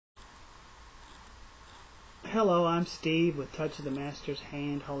Hello, I'm Steve with Touch of the Master's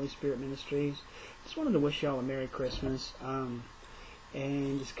Hand, Holy Spirit Ministries. Just wanted to wish y'all a Merry Christmas, and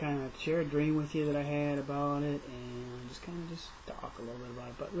just kind of share a dream with you that I had about it, and just kind of just talk a little bit about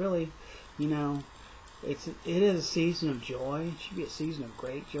it. But really, you know, it is a season of joy. It should be a season of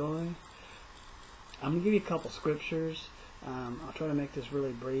great joy. I'm going to give you a couple scriptures. I'll try to make this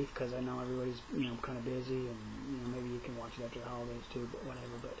really brief because I know everybody's, kind of busy, and, maybe you can watch it after the holidays too, but whatever.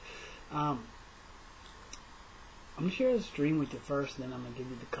 But, I'm going to share this dream with you first, and then I'm going to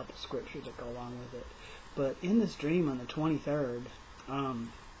give you the couple scriptures that go along with it. But in this dream on the 23rd,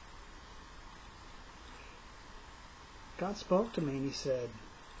 God spoke to me and He said,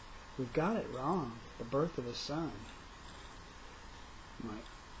 "We've got it wrong, the birth of His Son." I'm like,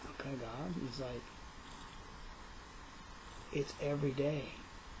 "Okay, God." He's like, "It's every day."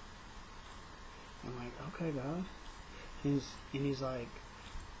 I'm like, "Okay, God." And He's like,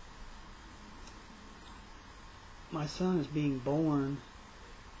 "My Son is being born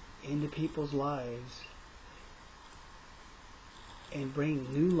into people's lives and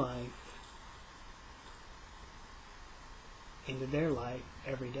bringing new life into their life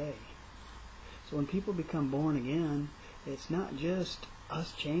every day." So when people become born again, it's not just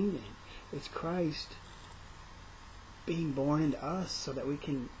us changing. It's Christ being born into us so that we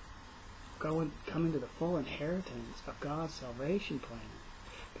can come into the full inheritance of God's salvation plan,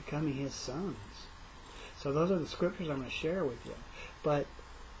 becoming His sons. So those are the scriptures I'm going to share with you. But,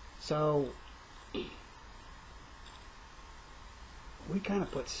 so, we kind of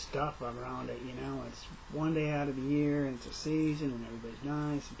put stuff around it, It's one day out of the year, and it's a season, and everybody's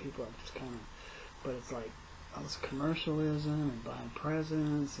nice, and people are just kind of, but it's like all this commercialism and buying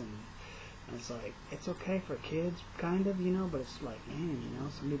presents, and it's like, it's okay for kids, kind of, but it's like,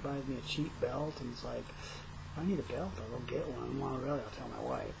 man, somebody buys me a cheap belt, and it's like, if I need a belt, I'll go get one. Well, really, I'll tell my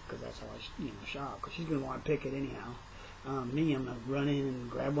wife, because that's how I, shop, because she's going to want to pick it anyhow. Me, I'm going to run in and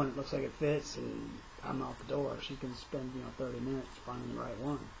grab one that looks like it fits, and I'm out the door. She's going to spend, 30 minutes finding the right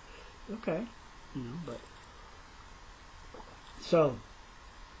one. Okay, but, so,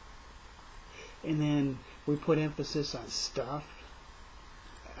 and then we put emphasis on stuff.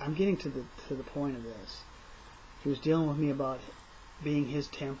 I'm getting to the point of this. He was dealing with me about being His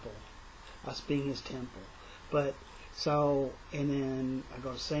temple, us being His temple. But, so, and then I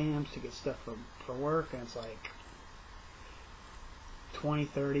go to Sam's to get stuff for work, and it's like $20,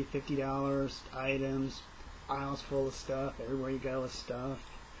 $30, $50 items, aisles full of stuff, everywhere you go is stuff.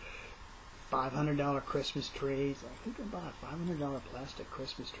 $500 Christmas trees. Like, who can buy a $500 plastic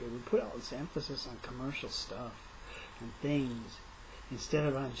Christmas tree? We put all this emphasis on commercial stuff and things instead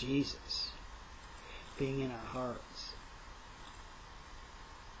of on Jesus being in our hearts.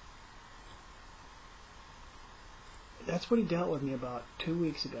 That's what He dealt with me about 2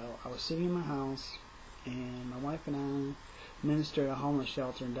 weeks ago. I was sitting in my house, and my wife and I ministered at a homeless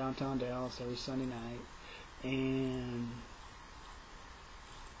shelter in downtown Dallas every Sunday night, and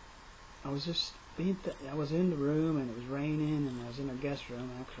I was just I was in the room, and it was raining, and I was in a guest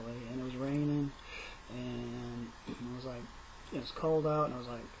room actually, and it was raining, and I was like, it was cold out, and I was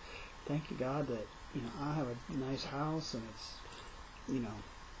like, thank you, God, that I have a nice house, and it's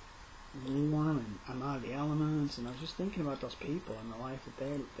warm, and I'm out of the elements. And I was just thinking about those people and the life that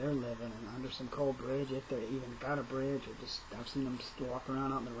they're living, and under some cold bridge, if they even got a bridge, or just I've seen them just walk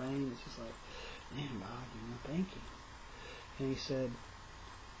around out in the rain. It's just like, man, God, thank you. And He said,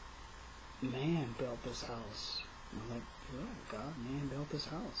 man built this house. And I'm like, yeah, God, man built this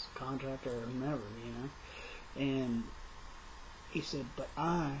house, contractor or whomever, and He said, but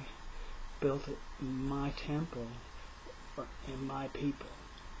I built it, my temple and my people.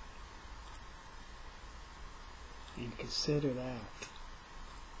 And consider that.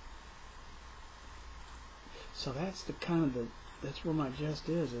 So that's the kind of that's where my just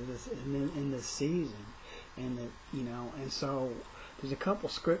is this in this season, and that and so there's a couple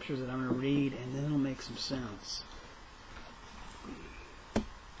scriptures that I'm going to read, and then it'll make some sense.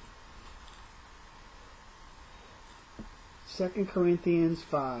 2 Corinthians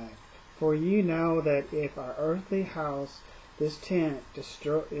 5. For you know that if our earthly house, this tent,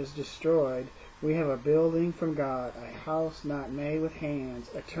 is destroyed, we have a building from God, a house not made with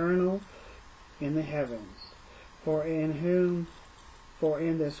hands, eternal in the heavens. For in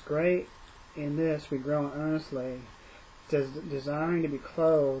this we groan earnestly, desiring to be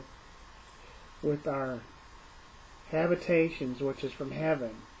clothed with our habitations which is from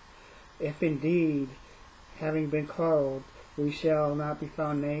heaven. If indeed, having been clothed, we shall not be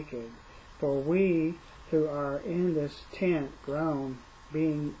found naked. For we who are in this tent groan,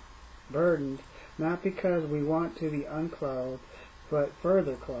 being burdened, not because we want to be unclothed, but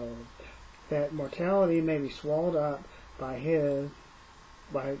further clothed. that mortality may be swallowed up by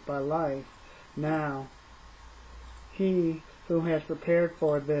by life. Now, he who has prepared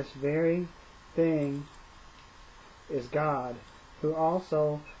for this very thing is God, who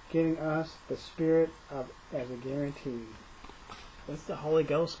also giving us the Spirit as a guarantee. That's the Holy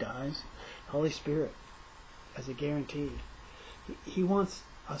Ghost, guys. Holy Spirit as a guarantee. He wants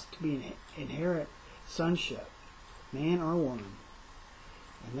us to be inherit sonship, man or woman.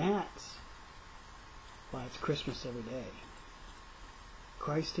 And that's why it's Christmas every day.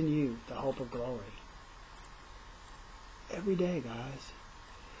 Christ in you, the hope of glory. Every day, guys.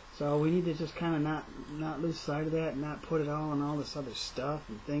 So we need to just kind of not lose sight of that and not put it all on all this other stuff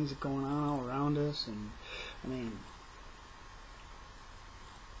and things that are going on all around us. And, I mean,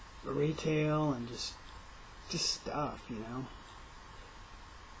 retail and just stuff, you know.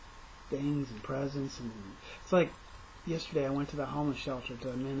 Things and presents. And it's like yesterday I went to the homeless shelter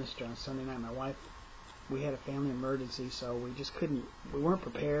to minister on Sunday night. My wife, we had a family emergency, so we weren't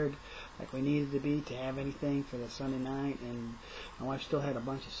prepared like we needed to be to have anything for the Sunday night, and my wife still had a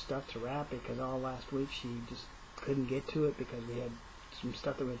bunch of stuff to wrap because all last week she just couldn't get to it because we had some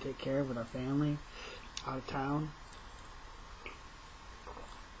stuff that we had to take care of with our family out of town.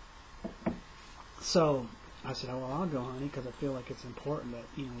 So I said, oh, well, I'll go, honey, because I feel like it's important that,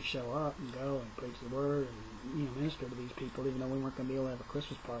 you know, we show up and go and preach the word and, you know, minister to these people, even though we weren't going to be able to have a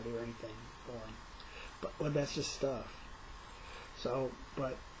Christmas party or anything for them. But well, that's just stuff. So,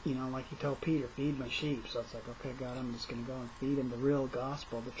 but, you know, like he told Peter, feed my sheep. So it's like, okay, God, I'm just going to go and feed them the real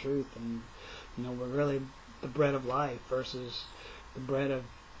gospel, the truth. And, you know, we're really the bread of life versus the bread of,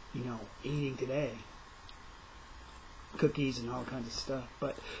 you know, eating today. Cookies and all kinds of stuff.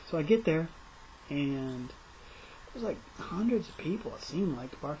 But, so I get there, and there was like hundreds of people, it seemed like.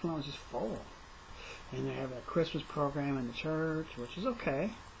 The parking lot was just full. And they're having a Christmas program in the church, which is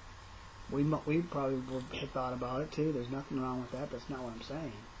okay. We probably had thought about it too. There's nothing wrong with that. That's not what I'm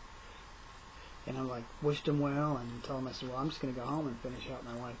saying. And I like wished them well and told them, I said, well, I'm just going to go home and finish out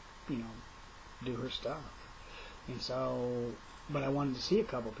my wife, you know, do her stuff. And so, but I wanted to see a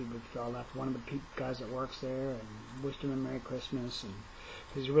couple people before I left. One of the guys that works there, and wished him a Merry Christmas. And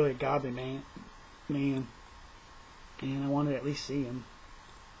he's really a godly man. And I wanted to at least see him.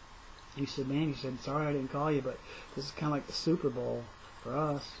 He said, man, he said, sorry I didn't call you, but this is kind of like the Super Bowl for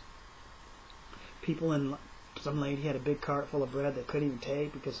us. People in, some lady had a big cart full of bread they couldn't even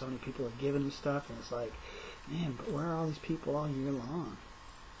take because so many people had given them stuff, and it's like, man, but where are all these people all year long?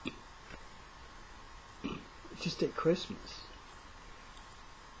 Just at Christmas.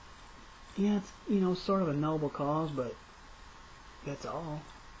 Yeah, it's, you know, sort of a noble cause, but that's all.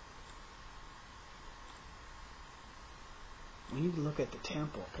 We need to look at the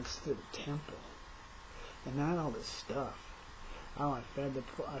temple, consider the temple, and not all this stuff. Oh, I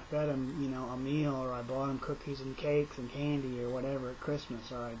fed him, you know, a meal, or I bought him cookies and cakes and candy or whatever at Christmas,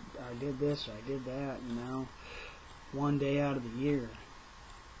 or I did this or I did that, you know, one day out of the year.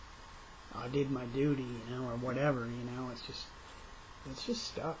 I did my duty, you know, or whatever, you know. It's just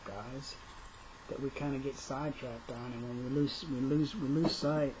stuff, guys, that we kind of get sidetracked on, and when we lose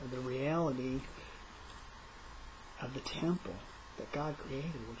sight of the reality of the temple that God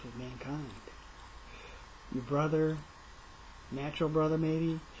created, which was mankind. Your brother, natural brother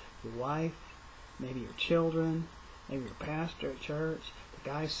maybe, your wife, maybe your children, maybe your pastor at church, the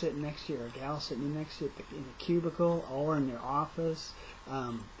guy sitting next to you or a gal sitting next to you in the cubicle or in your office.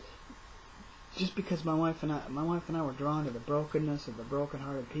 Just because my wife and I were drawn to the brokenness of the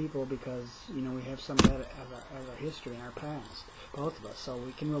broken-hearted people because, you know, we have some of that as our history in our past, both of us, so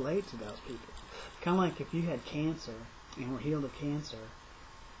we can relate to those people. Kind of like if you had cancer and were healed of cancer,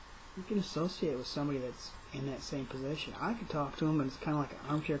 you can associate with somebody that's in that same position. I could talk to them, and it's kind of like an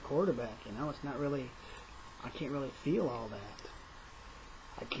armchair quarterback, you know. It's not really, I can't really feel all that.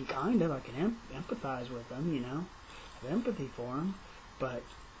 I can empathize with them, you know, have empathy for them, but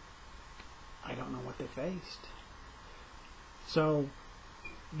I don't know what they faced. So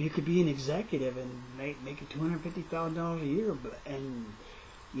you could be an executive and make $250,000 a year, and,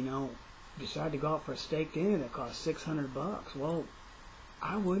 you know, decide to go out for a steak dinner that costs $600. Well,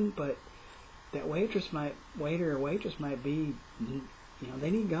 I wouldn't, but that waiter or waitress might be, you know,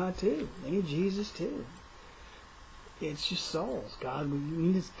 they need God too. They need Jesus too. It's just souls. God, we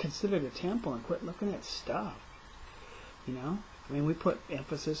need to consider the temple and quit looking at stuff. You know? I mean, we put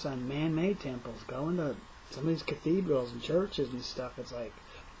emphasis on man-made temples. Go into some of these cathedrals and churches and stuff. It's like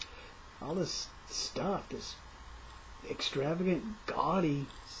all this stuff, this extravagant, gaudy,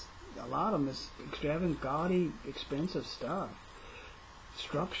 a lot of them is extravagant, gaudy, expensive stuff.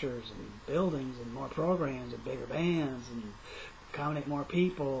 Structures and buildings and more programs and bigger bands and accommodate more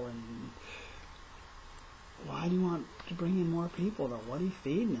people and why do you want to bring in more people, though? What are you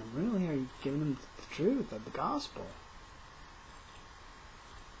feeding them? Really, are you giving them the truth of the gospel?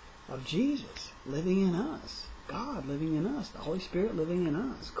 Of Jesus living in us. God living in us. The Holy Spirit living in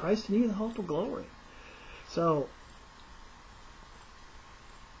us. Christ in you, the hope of glory. So,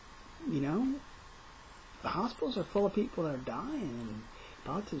 the hospitals are full of people that are dying and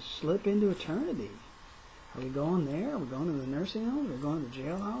about to slip into eternity. Are we going there? Are we going to the nursing homes? Are we going to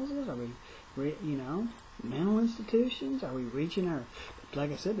jailhouses? Are we, mental institutions? Are we reaching our,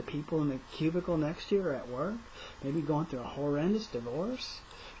 like I said, the people in the cubicle next to you or at work? Maybe going through a horrendous divorce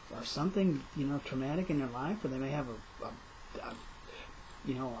or something, traumatic in their life, where they may have a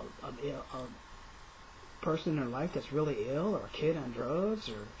person in their life that's really ill, or a kid on drugs,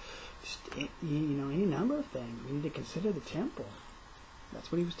 or just, any number of things. We need to consider the temple. That's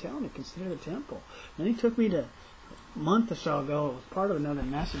what he was telling me, consider the temple. Then he took me to, a month or so ago, it was part of another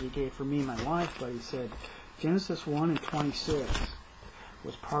message he gave for me and my wife, but he said Genesis 1:26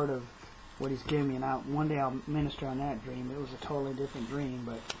 was part of what he's giving me. And one day I'll minister on that dream. It was a totally different dream,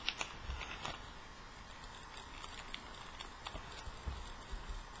 but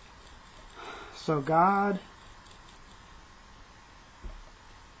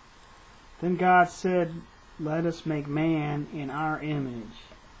then God said, let us make man in our image,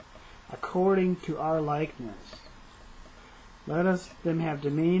 according to our likeness. Let them have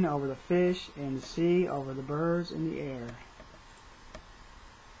dominion over the fish in the sea, over the birds in the air.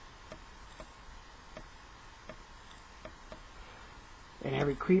 And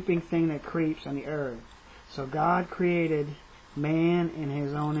every creeping thing that creeps on the earth. So God created man in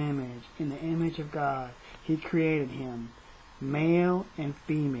his own image. In the image of God, he created him. Male and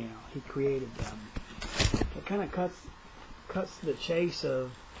female, he created them. It kind of cuts to the chase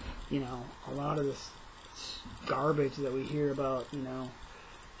of, a lot of this garbage that we hear about,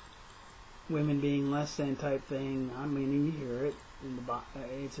 women being less than type thing. I mean, you hear it.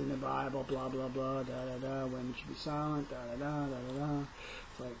 It's in the Bible, blah, blah, blah, da-da-da, women should be silent, da-da-da, da-da-da.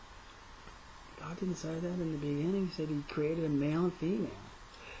 It's like, God didn't say that in the beginning. He said he created a male and female.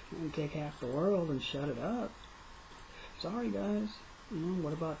 You can take half the world and shut it up. Sorry, guys.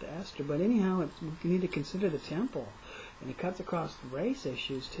 What about the Esther? But anyhow, we need to consider the temple. And it cuts across race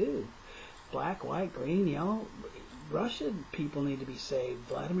issues, too. Black, white, green, yellow. Russian people need to be saved.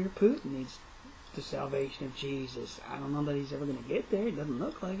 Vladimir Putin needs the salvation of Jesus. I don't know that he's ever going to get there. It doesn't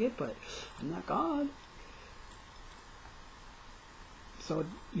look like it, but I'm not God. So,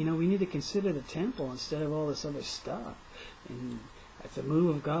 we need to consider the temple instead of all this other stuff. And it's a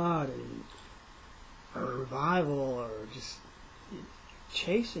move of God, and or a revival, or just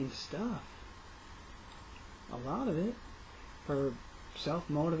chasing stuff. A lot of it for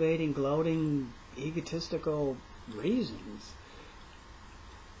self-motivating, gloating, egotistical reasons.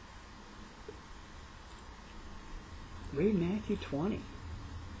 Read Matthew 20.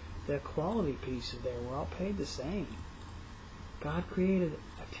 The equality piece is there. We're all paid the same. God created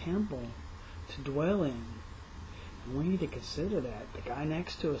a temple to dwell in. And we need to consider that. The guy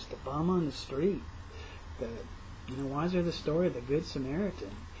next to us, the bum on the street. Why is there the story of the Good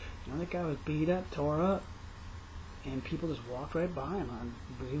Samaritan? That guy was beat up, tore up, and people just walked right by him.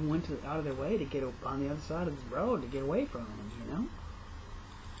 He went out of their way to get on the other side of the road to get away from him,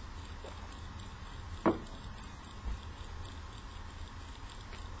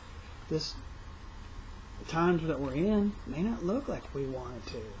 The times that we're in may not look like we want it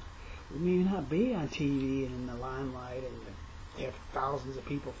to. We may not be on TV and in the limelight and have thousands of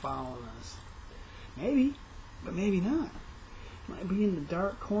people following us. Maybe, but maybe not. Might be in the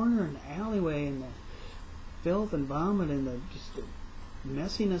dark corner in the alleyway, in the filth and vomit and the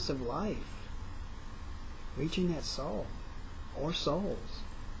messiness of life. Reaching that soul, or souls,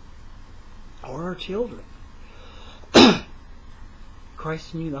 or our children.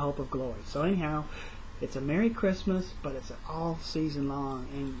 Christ in you, the hope of glory. So anyhow, it's a Merry Christmas, but it's all season long,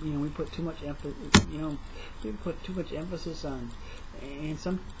 and we put too much emphasis on, and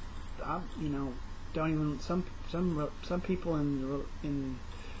some don't even some people in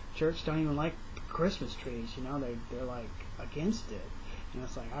church don't even like Christmas trees. They're like against it.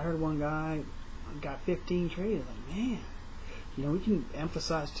 It's like I heard one guy got 15 trees. Like, man, we can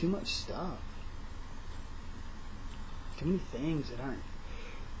emphasize too much stuff, too many things that aren't.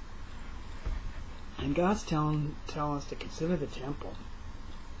 And God's telling us to consider the temple,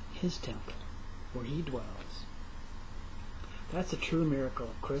 His temple, where He dwells. That's a true miracle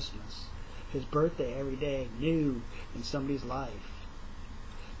of Christmas. His birthday every day, new in somebody's life.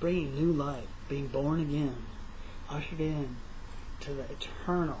 Bringing new life, being born again, ushered in to the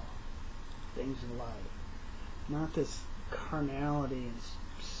eternal things of life. Not this carnality and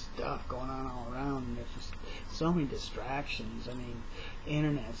stuff going on all around, and there's just so many distractions. I mean,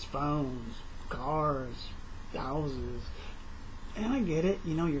 internets, phones, cars, houses. And I get it,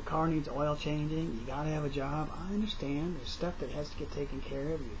 your car needs oil changing, you gotta have a job, I understand, there's stuff that has to get taken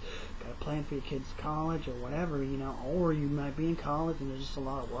care of, you gotta plan for your kids' college or whatever, or you might be in college and there's just a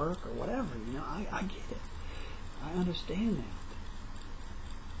lot of work or whatever, I get it. I understand that.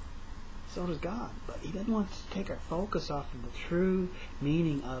 So does God, but He doesn't want us to take our focus off of the true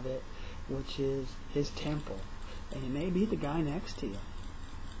meaning of it, which is His temple. And it may be the guy next to you,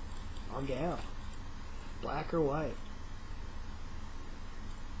 or gal, black or white.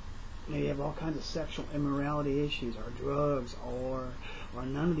 Maybe you have all kinds of sexual immorality issues, or drugs, or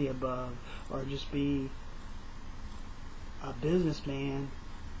none of the above, or just be a businessman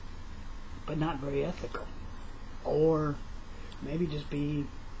but not very ethical, or maybe just be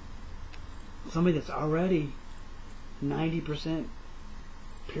somebody that's already 90%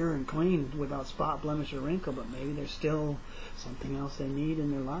 pure and clean without spot, blemish, or wrinkle, but maybe there's still something else they need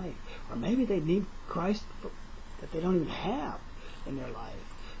in their life, or maybe they need Christ that they don't even have in their life.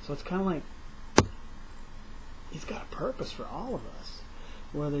 So it's kind of like He's got a purpose for all of us.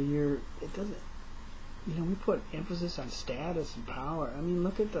 Whether it doesn't, we put emphasis on status and power. I mean,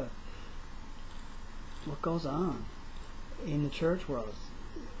 look at what goes on in the church world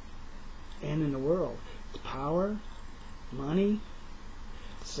and in the world. It's power, money,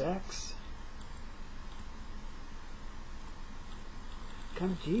 sex.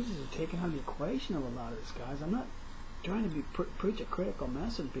 Kind of Jesus is taking out the equation of a lot of this, guys. I'm not trying to preach a critical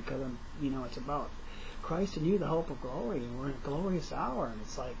message because it's about Christ in you, the hope of glory, and we're in a glorious hour, and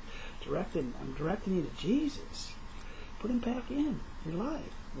it's like I'm directing you to Jesus. Put Him back in your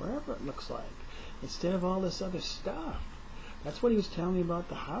life, wherever it looks like, instead of all this other stuff. That's what He was telling me about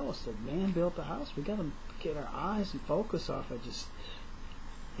the house, that man built the house. We got to get our eyes and focus off of just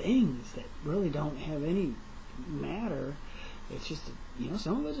things that really don't have any matter. It's just,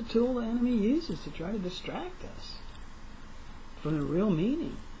 some of it's a tool the enemy uses to try to distract us from the real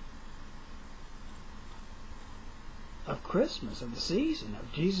meaning of Christmas, of the season,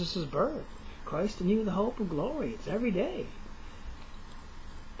 of Jesus' birth. Christ in you, the hope of glory. It's every day.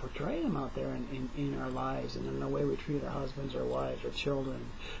 Portray Him out there in our lives and in the way we treat our husbands or wives or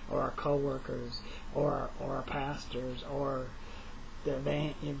children or our co-workers or our pastors or the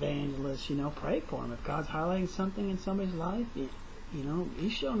evangelists. Pray for them. If God's highlighting something in somebody's life,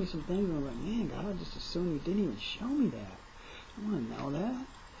 He's showing me some things and I'm like, man, God, I just assumed You didn't even show me that. I want to know that.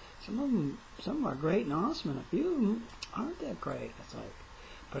 Some of them are great and awesome, and a few of them aren't that great. It's like,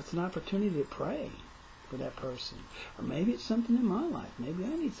 but it's an opportunity to pray for that person, or maybe it's something in my life. Maybe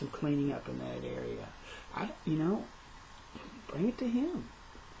I need some cleaning up in that area. Bring it to Him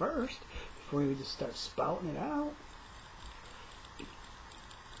first before you just start spouting it out.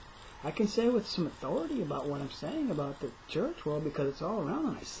 I can say with some authority about what I'm saying about the church world because it's all around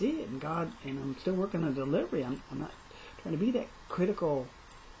and I see it, and God, and I'm still working on delivery. I'm not trying to be that critical,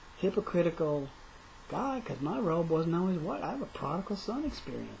 hypocritical guy, because my robe wasn't always what. I have a prodigal son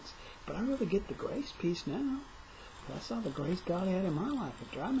experience, but I really get the grace piece now. I saw the grace God had in my life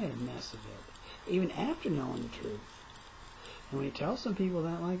after I made a mess of it, even after knowing the truth. And when you tell some people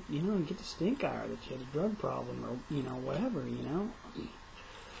that, like, you get the stink eye, or that you had a drug problem, or whatever,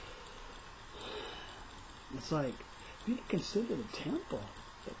 it's like you need to consider the temple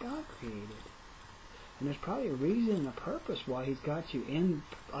that God created. And there's probably a reason and a purpose why He's got you in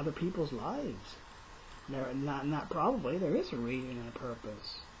other people's lives. Not probably. There is a reason and a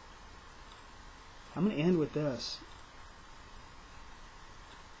purpose. I'm going to end with this.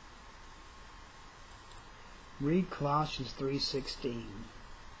 Read Colossians 3:16.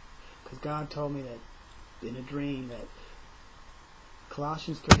 Because God told me that in a dream that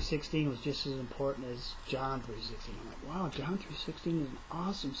Colossians 3:16 was just as important as John 3:16. I'm like, wow, John 3:16 is an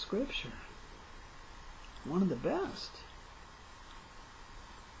awesome scripture. One of the best,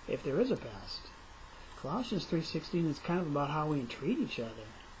 if there is a best. Colossians 3:16 is kind of about how we treat each other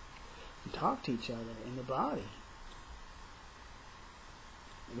and talk to each other in the body.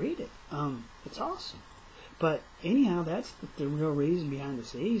 Read it. It's awesome. But anyhow, that's the real reason behind the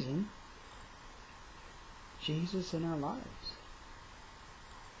season. Jesus in our lives.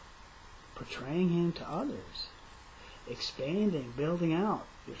 Portraying Him to others. Expanding, building out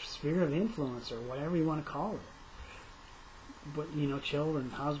your sphere of influence, or whatever you want to call it. But, children,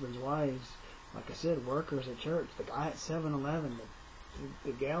 husbands, wives, like I said, workers at church, the guy at 7-Eleven,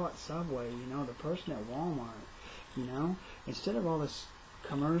 the gal at Subway, the person at Walmart, instead of all this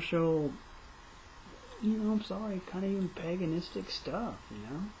commercial, I'm sorry, kind of even paganistic stuff,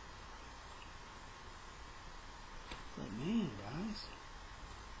 It's like, man, guys,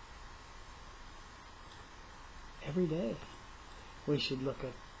 every day. We should look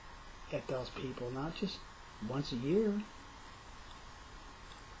at those people, not just once a year,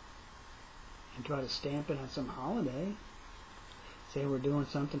 and try to stamp it on some holiday. Say we're doing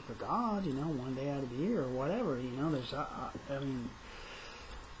something for God, one day out of the year or whatever. There's, I mean,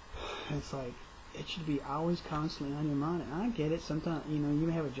 it's like, it should be always constantly on your mind. And I get it. Sometimes, you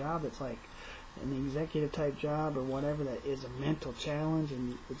may have a job that's like an executive type job or whatever that is a mental challenge,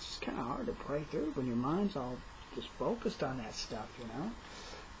 and it's just kind of hard to pray through when your mind's all just focused on that stuff,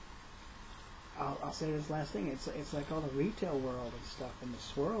 I'll say this last thing. It's like all the retail world and stuff, and the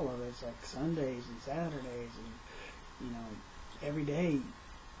swirl of it. It's like Sundays and Saturdays, and every day.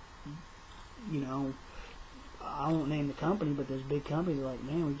 I won't name the company, but there's big companies that are like,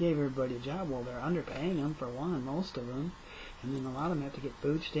 man, we gave everybody a job. Well, they're underpaying them for one, most of them, and then a lot of them have to get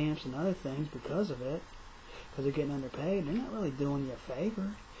food stamps and other things because of it, because they're getting underpaid. They're not really doing you a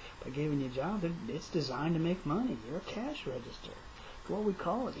favor by giving you a job. It's designed to make money. You're a cash register. What we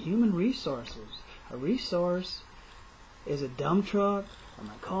call it, human resources. A resource is a dump truck, or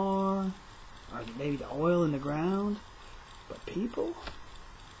my car, or maybe the oil in the ground. But people,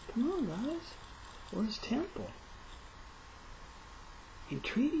 come on, guys, we're His temple. And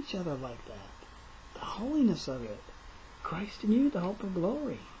treat each other like that. The holiness of it. Christ in you, the hope of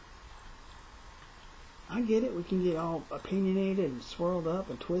glory. I get it. We can get all opinionated and swirled up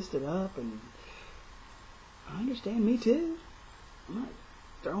and twisted up, and I understand. Me too. I'm not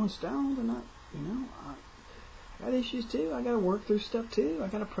throwing stones. I'm not, I got issues too. I got to work through stuff too. I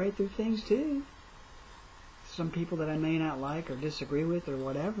got to pray through things too. Some people that I may not like or disagree with or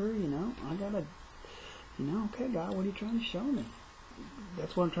whatever, I got to, okay, God, what are you trying to show me?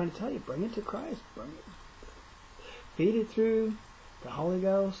 That's what I'm trying to tell you. Bring it to Christ. Bring it. Feed it through the Holy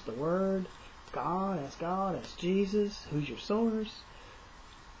Ghost, the Word, God, ask Jesus, who's your source.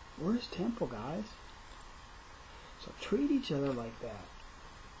 We're His temple, guys. So treat each other like that.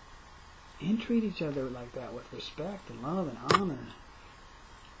 And treat each other like that with respect and love and honor.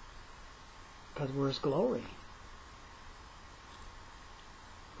 Because we're His glory.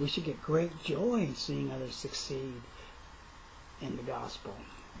 We should get great joy in seeing others succeed in the gospel.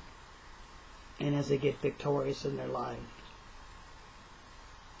 And as they get victorious in their life.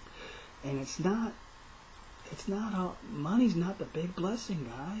 And it's not all, money's not the big blessing,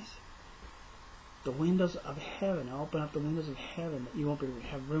 guys. The windows of heaven, open up the windows of heaven that you won't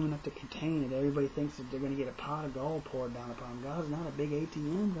have room enough to contain it. Everybody thinks that they're going to get a pot of gold poured down upon them. God's not a big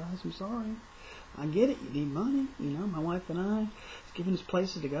ATM, guys. I'm sorry. I get it. You need money. My wife and I, it's giving us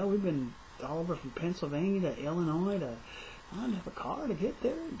places to go. We've been all over from Pennsylvania to Illinois to, I don't have a car to get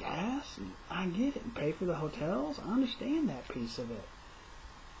there, gas, and I get it. And pay for the hotels. I understand that piece of it.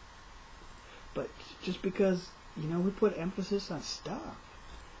 But just because, we put emphasis on stuff,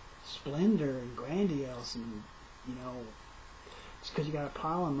 splendor and grandiose, and, just because you got a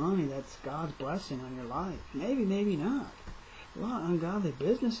pile of money, that's God's blessing on your life. Maybe, maybe not. A lot of ungodly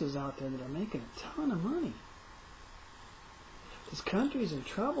businesses out there that are making a ton of money. This country's in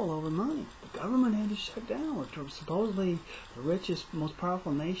trouble over money. The government had to shut down. We're supposedly the richest, most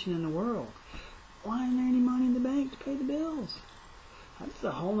powerful nation in the world. Why isn't there any money in the bank to pay the bills? That's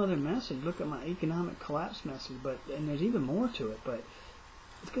a whole other message. Look at my economic collapse message, and there's even more to it, but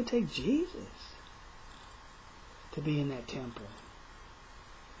it's going to take Jesus to be in that temple.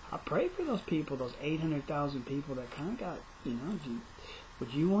 I pray for those people, those 800,000 people that kind of got,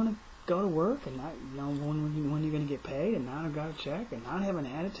 would you want to go to work and not know when you're going to get paid and not have got a check and not have an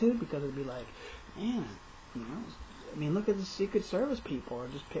attitude? Because it'd be like, man, look at the Secret Service people, or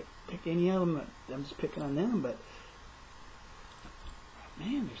just pick any of them. I'm just picking on them, but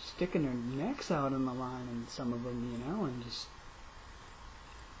man, they're sticking their necks out on the line, and some of them, and just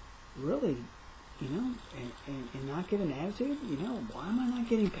really, and not get an attitude. Why am I not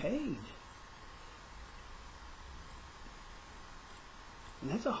getting paid? And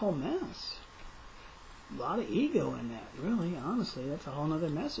that's a whole mess. A lot of ego in that, really, honestly. That's a whole other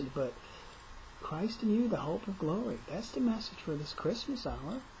message. But Christ in you, the hope of glory. That's the message for this Christmas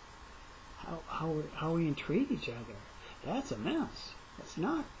hour. How we entreat each other. That's a mess. That's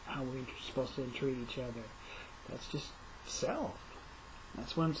not how we're supposed to entreat each other. That's just self.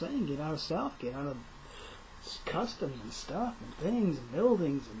 That's what I'm saying. Get out of self. Get out of customs and stuff and things and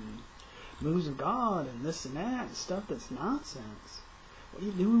buildings and moves of God and this and that and stuff that's nonsense. What are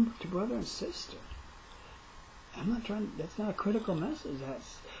you doing with your brother and sister? That's not a critical message.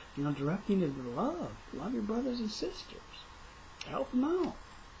 That's, directing you to love. Love your brothers and sisters. Help them out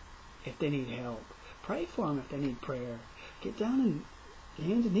if they need help. Pray for them if they need prayer. Get down on your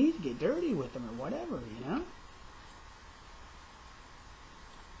hands and knees, get dirty with them or whatever,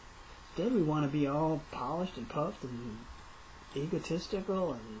 Instead, we want to be all polished and puffed and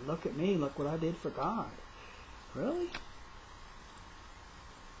egotistical and look at me, look what I did for God. Really?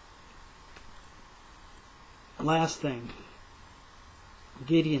 Last thing,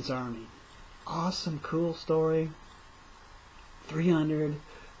 Gideon's army. Awesome, cool story. 300.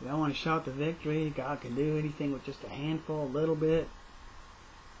 We don't want to shout the victory. God can do anything with just a handful, a little bit.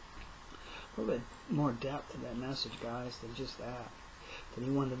 A little bit more depth to that message, guys, than just that. That he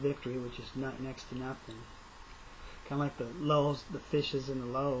won the victory, which is not next to nothing. Kind of like the loaves, the fishes and the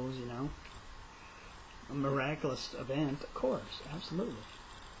loaves, you know. A miraculous event, of course, absolutely.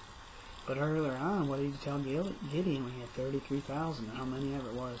 But earlier on, what did he tell Gideon when he had 33,000, or how many ever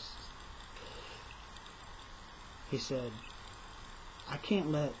it was? He said, I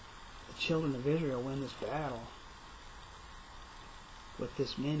can't let the children of Israel win this battle with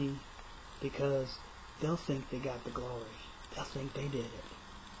this many, because they'll think they got the glory. They'll think they did it.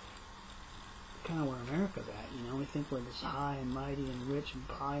 Kind of where America's at, you know. We think we're this high and mighty and rich and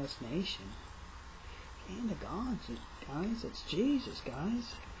pious nation. And to God, guys, it's Jesus,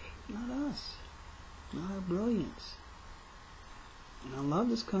 guys. Not us. Not our brilliance. And I love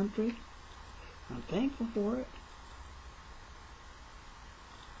this country. I'm thankful for it.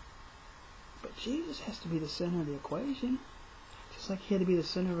 But Jesus has to be the center of the equation. Just like he had to be the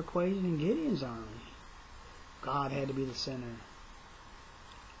center of the equation in Gideon's army. God had to be the center.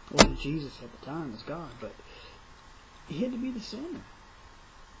 It wasn't Jesus at the time, it was God. But he had to be the center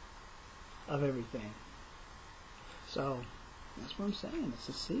of everything. So, that's what I'm saying. It's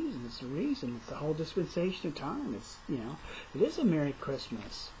the season. It's the reason. It's the whole dispensation of time. It's, you know, it is a Merry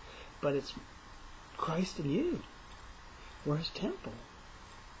Christmas. But it's Christ in you. We're his temple.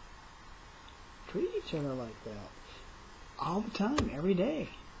 Treat each other like that. All the time, every day.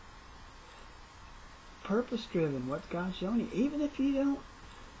 Purpose driven, what God's showing you. Even if you don't,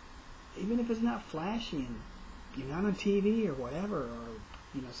 even if it's not flashy and you're not on TV or whatever, or,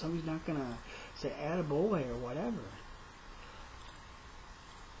 you know, somebody's not going to say attaboy or whatever.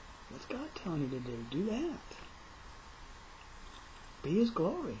 What's God telling you to do? Do that. Be his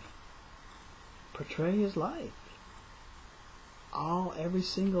glory. Portray his life. Every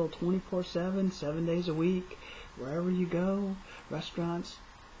single 24/7, 7 days a week, wherever you go, restaurants,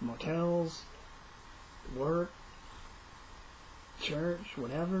 motels, work, church,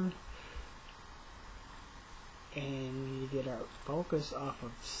 whatever. And you get our focus off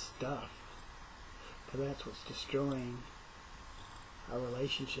of stuff. Because that's what's destroying our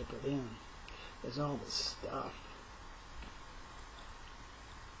relationship with him. Is all the stuff.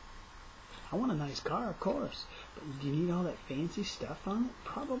 I want a nice car, of course. But do you need all that fancy stuff on it?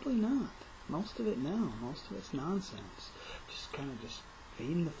 Probably not. Most of it, no. Most of it's nonsense. Just kind of just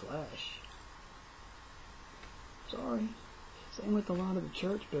feeding the flesh. Sorry. Same with a lot of the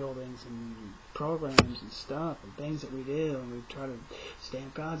church buildings and programs and stuff and things that we do, and we try to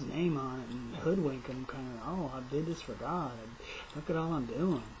stamp God's name on it and hoodwink them, kind of, oh, I did this for God, and look at all I'm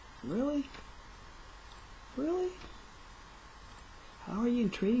doing. Really? Really? How are you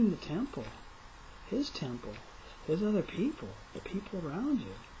treating the temple? His other people, the people around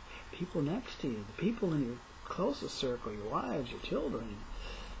you, people next to you, the people in your closest circle, your wives, your children,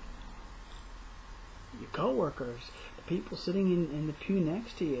 your co-workers, the people sitting in the pew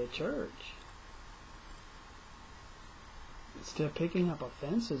next to you at church. Instead of picking up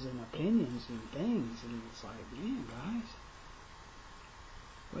offenses and opinions and things, and it's like, man, guys,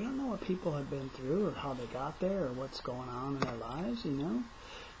 we don't know what people have been through or how they got there or what's going on in their lives, you know.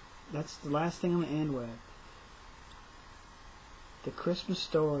 That's the last thing I'm going to end with. The Christmas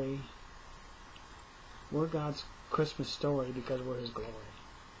story, we're God's Christmas story because we're his glory.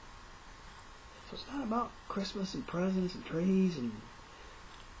 So it's not about Christmas and presents and trees and,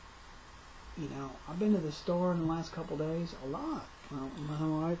 you know, I've been to the store in the last couple of days a lot. Well,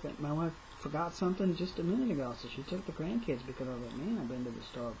 my wife forgot something just a minute ago, so she took the grandkids because I was like, man, I've been to the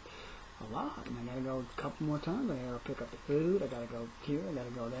store a lot, and I gotta go a couple more times. I gotta pick up the food, I gotta go here, I gotta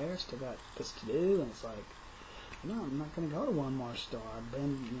go there, still got this to do, and it's like, no, I'm not gonna go to one more store. I've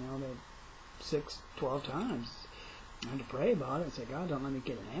been, you know, there 6, 12 times. I had to pray about it and say, God, don't let me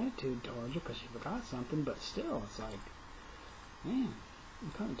get an attitude towards you because you forgot something, but still, it's like, man,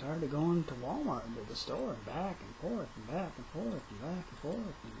 I'm kind of tired of going to Walmart and to the store and back and forth and back and forth and back and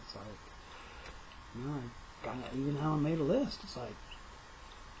forth, and it's like, you know, I kind of, even now I made a list, it's like,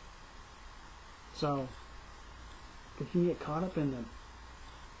 so, if you get caught up in the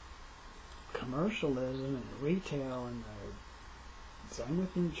commercialism and the retail and the same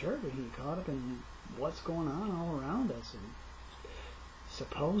within the church, if you get caught up in what's going on all around us and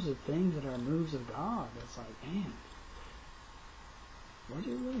supposed things that are moves of God, it's like, man, Where's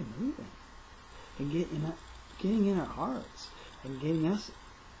He really moving? And getting in our hearts and getting us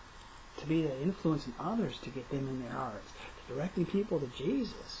to be the influence in others to get them in their hearts, to directing people to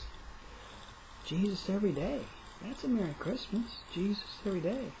Jesus. Jesus every day. That's a Merry Christmas. Jesus every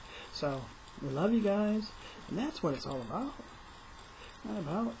day. So, we love you guys, and that's what it's all about. Not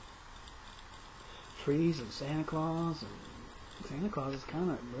about trees and Santa Claus. And Santa Claus is kind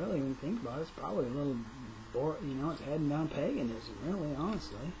of, really, when you think about it, it's probably a little it's heading down paganism, really,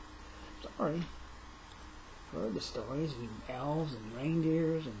 honestly. Sorry. I've heard the stories, and elves and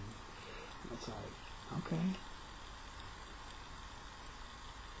reindeers, and it's like, okay.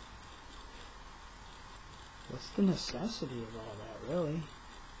 What's the necessity of all that, really?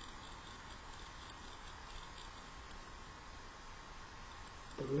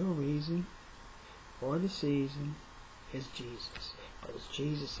 The real reason for the season is Jesus. But it's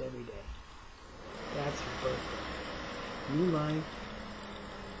Jesus every day. That's His birthday. New life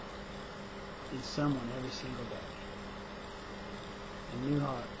in someone every single day. And new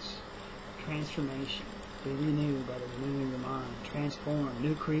hearts. Transformation. Be renewed by the renewing of your mind. Transformed.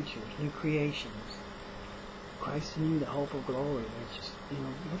 New creatures. New creations. Christ in you, the hope of glory. It's just,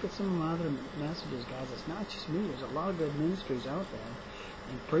 look at some of my other messages, guys. It's not just me. There's a lot of good ministries out there,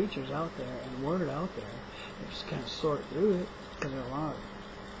 and preachers out there, and word out there. You just kind of sort through it, because there's a lot of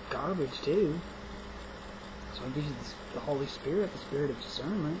garbage, too. So it gives you the Holy Spirit, the spirit of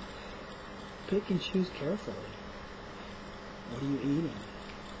discernment. Pick and choose carefully. What are you eating?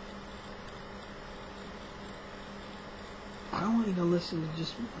 I don't want you to listen to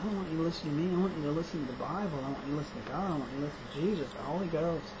I don't want you to listen to me. I want you to listen to the Bible. I want you to listen to God. I want you to listen to Jesus, the Holy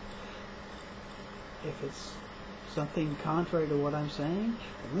Ghost. If it's something contrary to what I'm saying,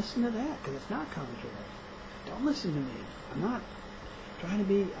 then listen to that, because it's not contrary. Don't listen to me. I'm not trying to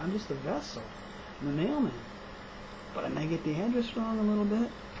be, I'm just a vessel. I'm a mailman. But I may get the address wrong a little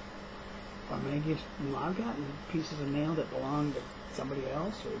bit. Or I may get, I've gotten pieces of mail that belong to somebody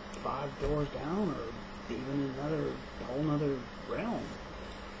else, or 5 doors down, or even another, whole other realm.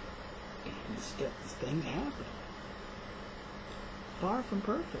 And things happen. Far from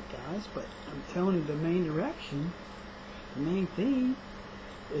perfect, guys, but I'm telling you the main direction, the main theme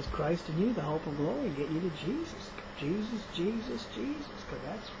is Christ in you, the hope of glory, get you to Jesus. Jesus, Jesus, Jesus, because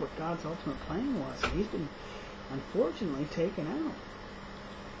that's what God's ultimate plan was. And He's been, unfortunately, taken out.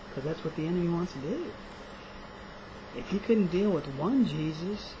 Because that's what the enemy wants to do. If He couldn't deal with one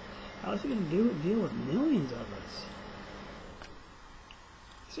Jesus, how is He going to deal with millions of us?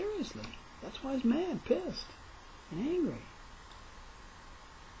 Seriously. That's why He's mad, pissed, and angry.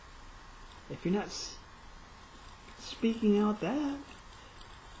 If you're not speaking out that,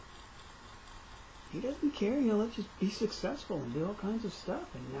 He doesn't care. He'll let you be successful and do all kinds of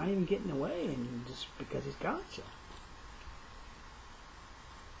stuff and not even get in the way, and just because He's got you.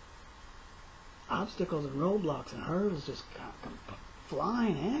 Obstacles and roadblocks and hurdles just come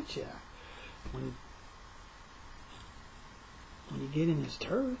flying at you. When you get in His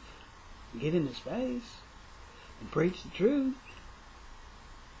turf, get in His face, and preach the truth,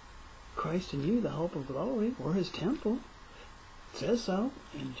 Christ in you, the hope of glory, we're His temple. It says so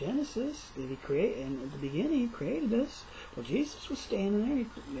in Genesis that He created, and at the beginning He created us. Well, Jesus was standing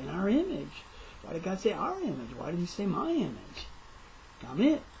there in our image. Why did God say our image? Why did He say my image? I'm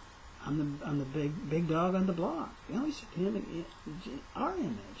it. I'm the big dog on the block. He said Him, our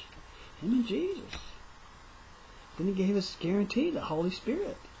image, Him and Jesus. Then He gave us guarantee, the Holy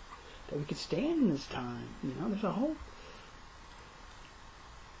Spirit, that we could stand in this time. There's a whole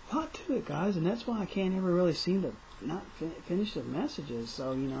lot to it, guys, and that's why I can't ever really seem to not finish the messages.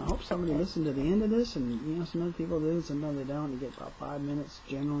 So, I hope somebody listened to the end of this, and, some other people do, sometimes they don't. You get about 5 minutes,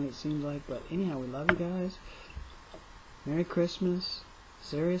 generally, it seems like. But anyhow, we love you guys. Merry Christmas.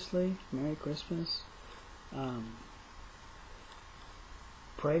 Seriously, Merry Christmas.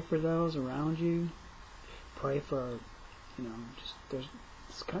 Pray for those around you. Pray for,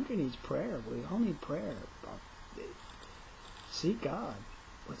 this country needs prayer. We all need prayer. Seek God.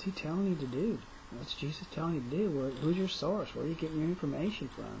 What's He telling you to do? What's Jesus telling you to do? Who's your source? Where are you getting your information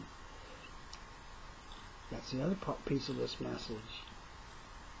from? That's the other piece of this message.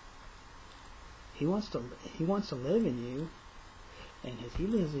 He wants to live in you, and as He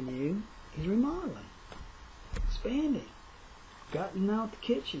lives in you, He's remodeling, expanding, gutting out the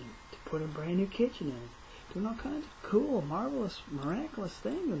kitchen to put a brand new kitchen in, doing all kinds of cool, marvelous, miraculous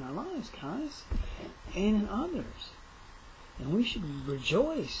things in our lives, guys, and in others. And we should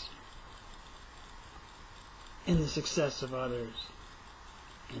rejoice in the success of others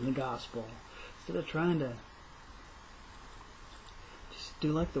in the gospel, instead of trying to just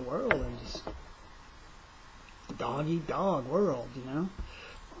do like the world and just dog-eat-dog world, you know?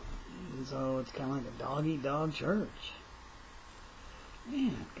 And so it's kind of like a dog-eat-dog church.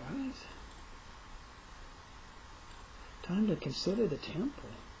 Man, guys. Time to consider the temple,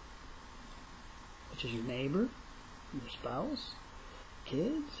 which is your neighbor, your spouse,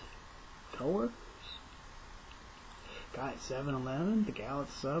 kids, co-workers, guy at 7-Eleven, the gal at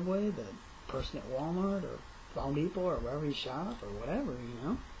the Subway, the person at Walmart or Home Depot or wherever you shop or whatever, you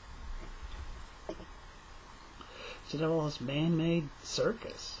know. Instead of all this man-made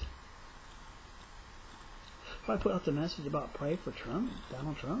circus. If I put out the message about pray for Trump,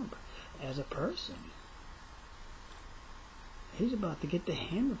 Donald Trump, as a person, he's about to get the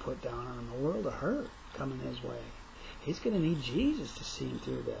hammer put down on him, a world of hurt coming his way. He's going to need Jesus to see him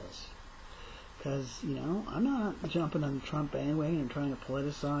through this. Because, you know, I'm not jumping on the Trump bandwagon and trying to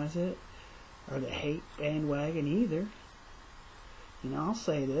politicize it, or the hate bandwagon either. You know, I'll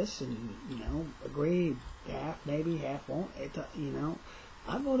say this and, you know, agree half, maybe half won't. You know,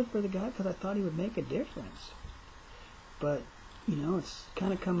 I voted for the guy because I thought he would make a difference. But, you know, it's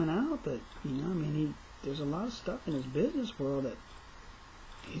kind of coming out that, you know, I mean, there's a lot of stuff in his business world that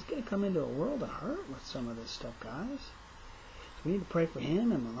he's going to come into a world of hurt with some of this stuff, guys. So we need to pray for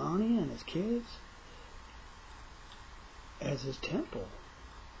him and Melania and his kids as his temple.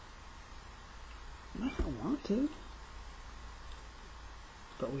 I don't want to,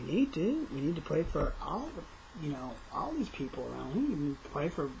 but we need to. We need to pray for all these people around. We need to pray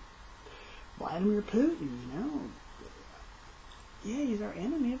for Vladimir Putin. You know, yeah, he's our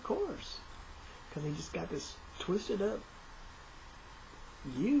enemy, of course, because he just got this twisted up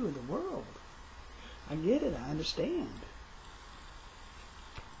view of the world. I get it. I understand.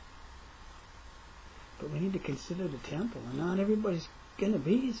 But we need to consider the temple, and not everybody's going to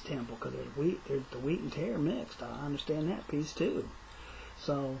be his temple, because there's the wheat and tare mixed. I understand that piece too.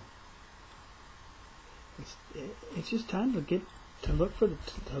 So it's just time to look for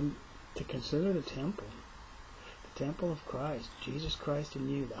to consider the temple of Christ, Jesus Christ in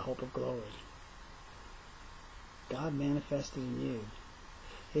you, the hope of glory. God manifested in you,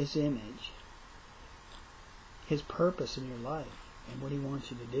 His image, His purpose in your life, and what He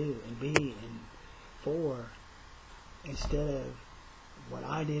wants you to do and be and for, instead of what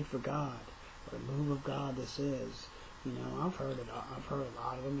I did for God, or the move of God this is. You know, I've heard a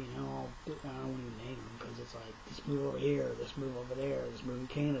lot of them. You know, I don't even name them, because it's like this move over here, this move over there, this move in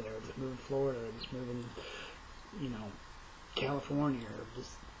Canada, or this move in Florida, or this move in, you know, California, or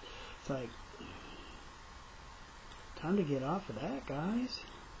just, it's like time to get off of that, guys,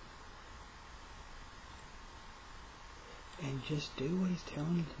 and just do what He's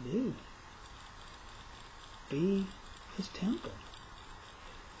telling you to do. Be His temple.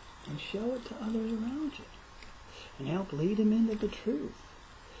 And show it to others around you. And help lead them into the truth.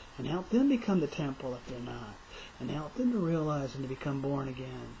 And help them become the temple if they're not. And help them to realize and to become born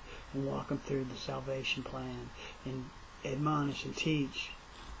again. And walk them through the salvation plan. And admonish and teach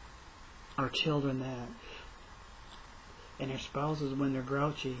our children that. And their spouses, when they're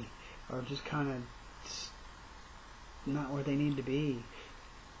grouchy, are just kind of not where they need to be.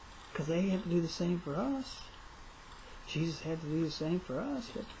 Because they have to do the same for us. Jesus had to do the same for us.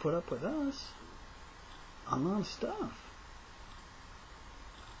 He had to put up with us on a lot of stuff.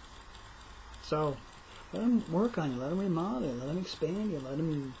 So, let Him work on you. Let Him remodel you. Let Him expand you. Let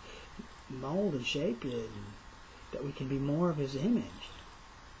Him mold and shape you. And that we can be more of His image.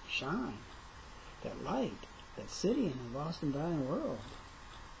 Shine. That light. That city in a lost and dying world.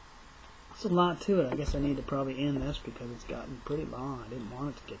 There's a lot to it. I guess I need to probably end this because it's gotten pretty long. I didn't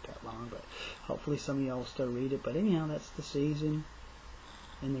want it to get that long, but hopefully some of y'all will still read it. But anyhow, that's the season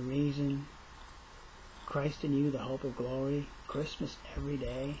and the reason. Christ in you, the hope of glory. Christmas every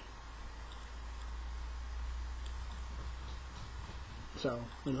day. So,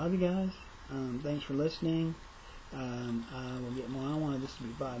 we love you guys. Thanks for listening. I will get more. I wanted this to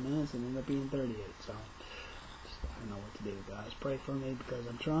be 5 minutes and end up being 38. So, I don't know what to do, guys. Pray for me because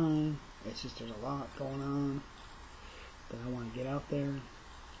I'm trying. It's just there's a lot going on that I want to get out there.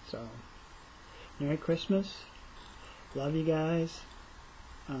 So, Merry Christmas. Love you guys.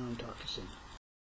 Talk to you soon.